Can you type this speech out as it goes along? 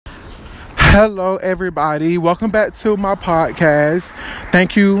Hello, everybody. Welcome back to my podcast.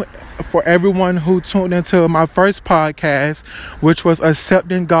 Thank you for everyone who tuned into my first podcast, which was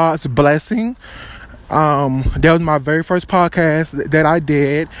Accepting God's Blessing. That was my very first podcast that I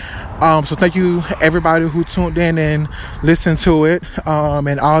did. So thank you, everybody who tuned in and listened to it,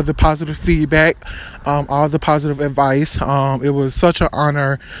 and all the positive feedback, all the positive advice. It was such an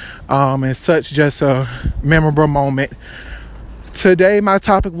honor, and such just a memorable moment. Today, my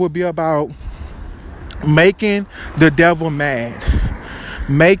topic will be about making the devil mad.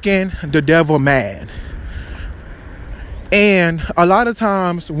 Making the devil mad. And a lot of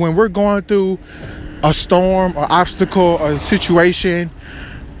times when we're going through a storm or obstacle or situation,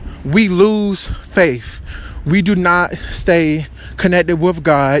 we lose faith. We do not stay connected with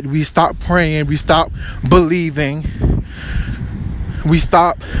God. We stop praying. We stop believing. We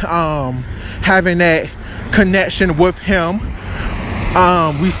stop having that connection with Him.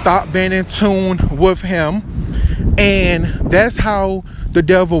 We stop being in tune with Him, and that's how the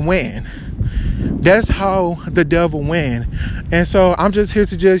devil win. That's how the devil win. And so I'm just here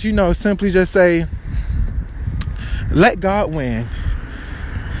to simply just say, let God win.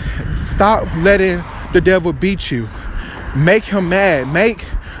 Stop letting the devil beat you. Make him mad. Make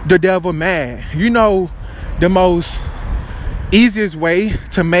the devil mad. The most easiest way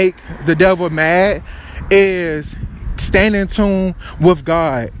to make the devil mad is staying in tune with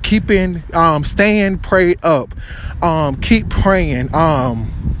God, staying prayed up, keep praying,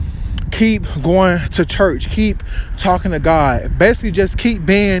 keep going to church, keep talking to God. Basically, just keep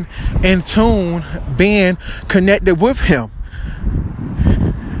being in tune, being connected with Him.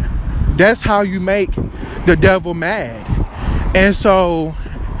 That's how you make the devil mad. And so,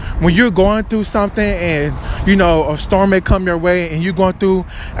 when you're going through something and, a storm may come your way and you're going through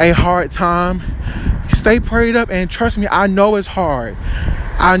a hard time, stay prayed up and trust me, I know it's hard.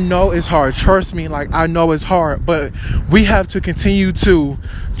 I know it's hard. Trust me, I know it's hard. But we have to continue to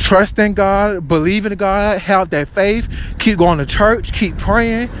trust in God, believe in God, have that faith, keep going to church, keep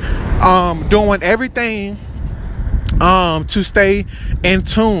praying, doing everything to stay in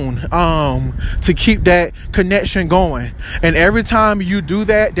tune, to keep that connection going. And every time you do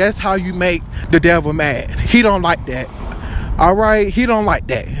that, that's how you make the devil mad. He don't like that. All right, he don't like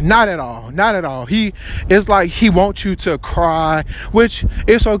that. Not at all. Not at all. It's like he wants you to cry, which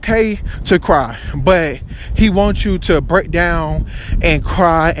it's okay to cry, but he wants you to break down and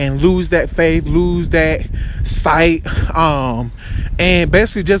cry and lose that faith, lose that sight, and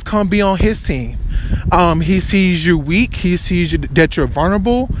basically just come be on his team. He sees you weak. He sees that you're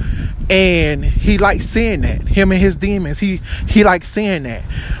vulnerable, and he likes seeing that. Him and his demons. He likes seeing that.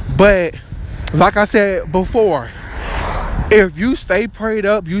 But like I said before, if you stay prayed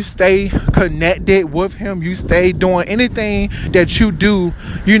up, you stay connected with Him, you stay doing anything that you do,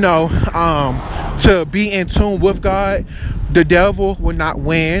 to be in tune with God, the devil will not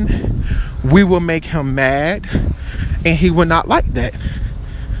win. We will make him mad, and he will not like that.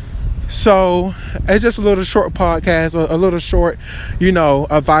 So it's just a little short podcast, a little short,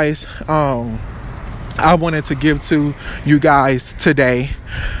 advice I wanted to give to you guys today.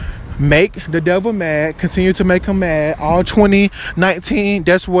 Make the devil mad. Continue to make him mad. All 2019,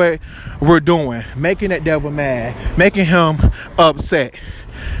 that's what we're doing. Making that devil mad. Making him upset.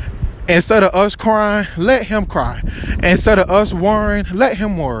 Instead of us crying, let him cry. Instead of us worrying, let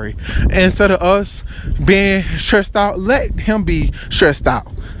him worry. Instead of us being stressed out, let him be stressed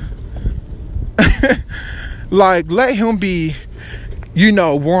out. Let him be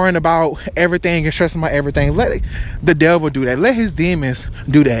worrying about everything and stressing about everything. Let the devil do that. Let his demons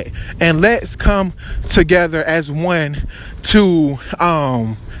do that. And let's come together as one to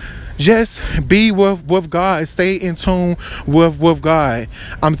just be with God. Stay in tune with God.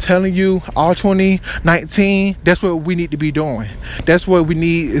 I'm telling you, all 2019, that's what we need to be doing. That's what we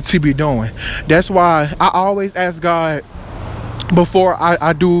need to be doing. That's why I always ask God before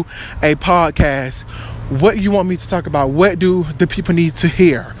I do a podcast, what do you want me to talk about? What do the people need to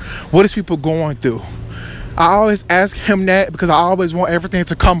hear? What is people going through? I always ask Him that because I always want everything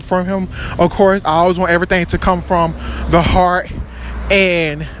to come from Him. Of course, I always want everything to come from the heart.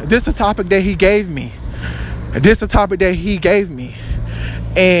 And this is a topic that He gave me.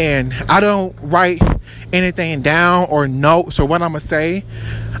 And I don't write anything down or notes or what I'm going to say.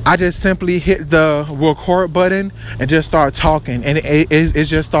 I just simply hit the record button and just start talking. And it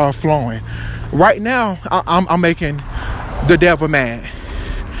just start flowing. Right now, I'm making the devil mad.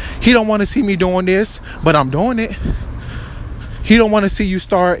 He don't want to see me doing this, but I'm doing it. He don't want to see you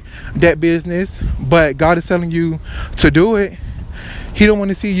start that business, but God is telling you to do it. He don't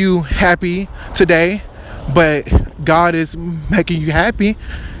want to see you happy today, but God is making you happy.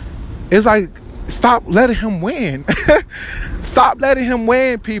 It's like, stop letting him win. Stop letting him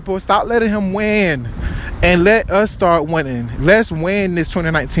win, people. Stop letting him win. And let us start winning. Let's win this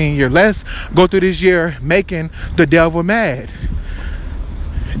 2019 year. Let's go through this year making the devil mad.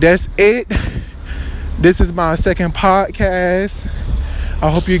 That's it. This is my second podcast.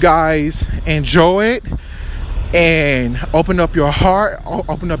 I hope you guys enjoy it. And open up your heart,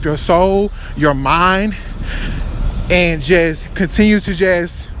 open up your soul, your mind, and just continue to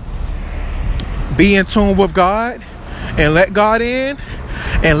just be in tune with God and let God in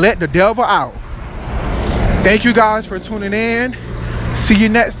and let the devil out. Thank you guys for tuning in. See you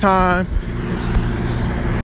next time.